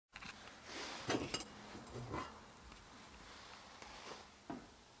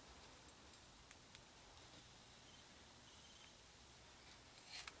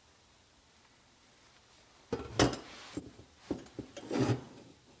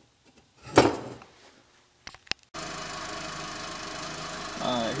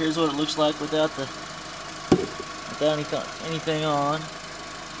here's what it looks like without anything on.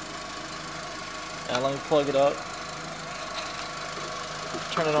 Now let me plug it up.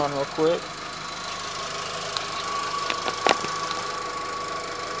 Turn it on real quick.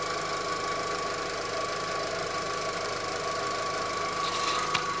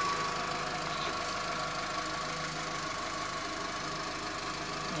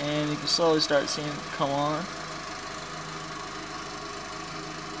 And you can slowly start seeing it come on.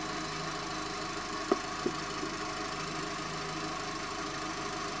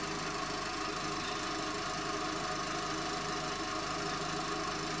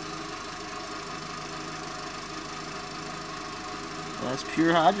 That's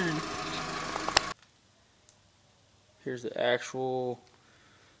pure hydrogen. Here's the actual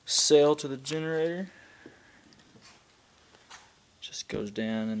cell to the generator. Just goes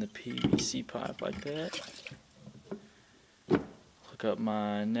down in the PVC pipe like that. Hook up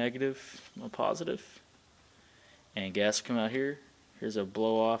my negative, my positive, and gas will come out here. Here's a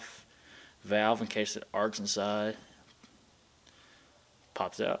blow-off valve in case it arcs inside.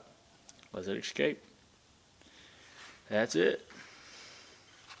 Pops out, lets it escape. That's it.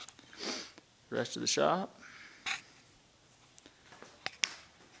 Rest of the shop,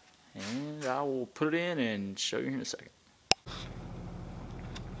 and I will put it in and show you in a second.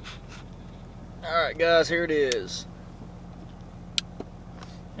 Alright guys, here it is.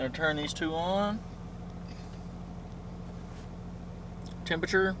 I'm going to turn these two on.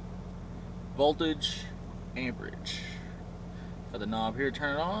 Temperature, voltage, amperage. Got the knob here to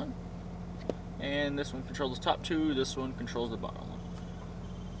turn it on, and this one controls the top two, this one controls the bottom one.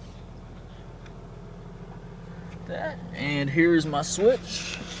 That, and here's my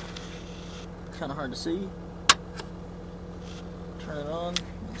switch. Kind of hard to see. Turn it on.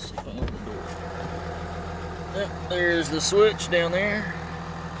 Let's see if I can open the door. Yep, there's the switch down there.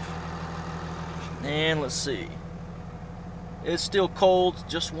 And let's see. It's still cold, it's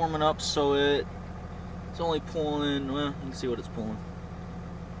just warming up, so it's only pulling, well, you can see what it's pulling.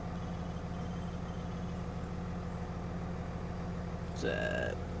 What's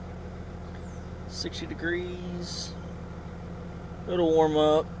that? 60 degrees. It'll warm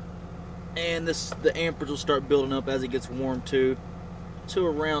up, and the amperage will start building up as it gets warm too. To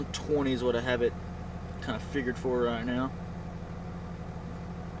around 20 is what I have it kind of figured for right now.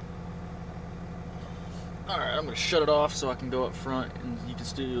 Alright, I'm going to shut it off so I can go up front and you can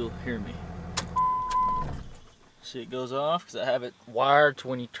still hear me. See, it goes off because I have it wired to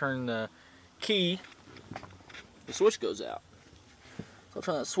when you turn the key, the switch goes out. So I'll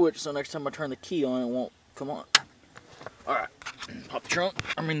turn that switch so next time I turn the key on, it won't come on. Alright, pop the trunk,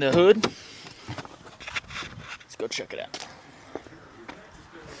 the hood. Let's go check it out.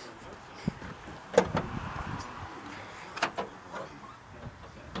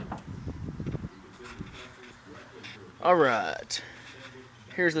 Alright,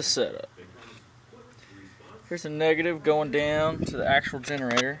 here's the setup. Here's the negative going down to the actual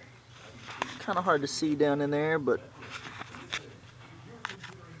generator. Kind of hard to see down in there, but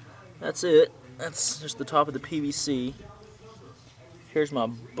that's it. That's just the top of the PVC. Here's my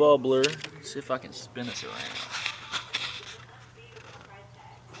bubbler. Let's see if I can spin this around.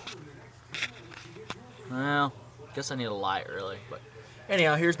 Well, I guess I need a light really, but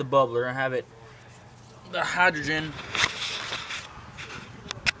anyhow, here's the bubbler. I have it. The hydrogen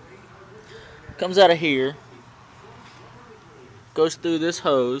comes out of here, goes through this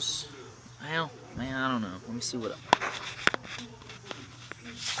hose. Well, man, I don't know. Let me see what.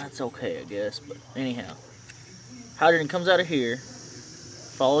 That's okay, I guess. But anyhow, hydrogen comes out of here,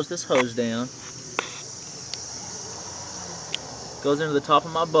 follows this hose down, goes into the top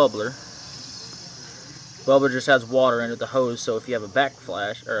of my bubbler. Bubbler just has water in it, the hose, so if you have a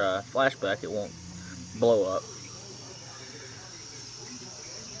backflash or a flashback, it won't blow up.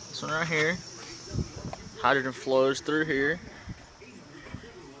 This one right here, hydrogen flows through here,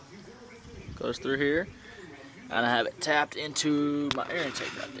 goes through here, and I have it tapped into my air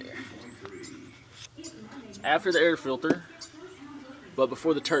intake right there. It's after the air filter, but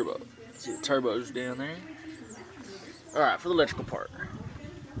before the turbo. See the turbo's down there. Alright, for the electrical part.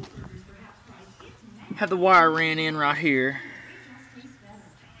 Have the wire ran in right here.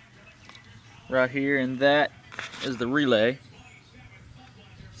 Right here, and that is the relay.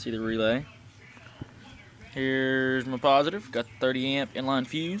 See the relay? Here's my positive. Got the 30 amp inline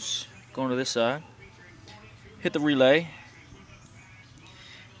fuse going to this side. Hit the relay.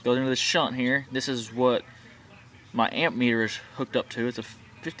 Goes into the shunt here. This is what my amp meter is hooked up to. It's a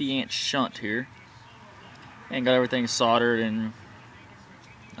 50 amp shunt here. And got everything soldered and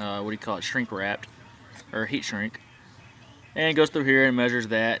what do you call it? Shrink wrapped or heat shrink. And it goes through here and measures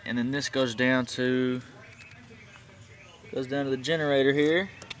that, and then this goes down to the generator here.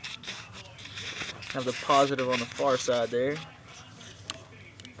 Have the positive on the far side there.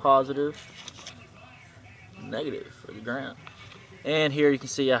 Positive, negative for the ground. And here you can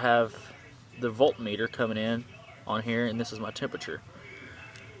see I have the voltmeter coming in on here, and this is my temperature.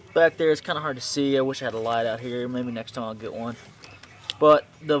 Back there it's kind of hard to see. I wish I had a light out here. Maybe next time I'll get one. But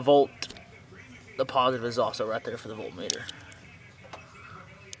the positive is also right there for the voltmeter.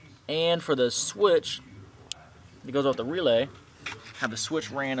 And for the switch, it goes off the relay. Have the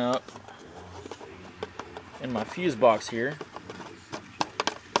switch ran up in my fuse box here.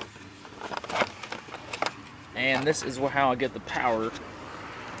 And this is how I get the power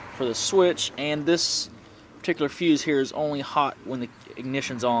for the switch. And this particular fuse here is only hot when the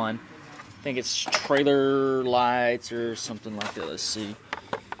ignition's on. I think it's trailer lights or something like that. Let's see.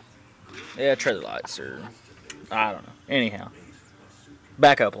 Yeah, trailer lights, or I don't know. Anyhow,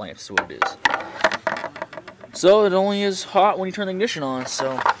 backup lamps is what it is. So it only is hot when you turn the ignition on.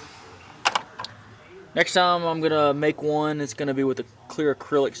 So next time I'm gonna make one, it's gonna be with a clear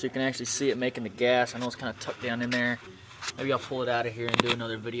acrylic so you can actually see it making the gas. I know it's kind of tucked down in there. Maybe I'll pull it out of here and do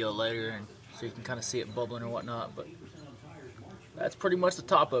another video later, and so you can kind of see it bubbling or whatnot. But that's pretty much the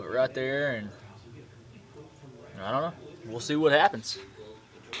top of it right there, and I don't know. We'll see what happens.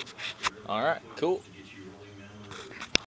 All right, cool.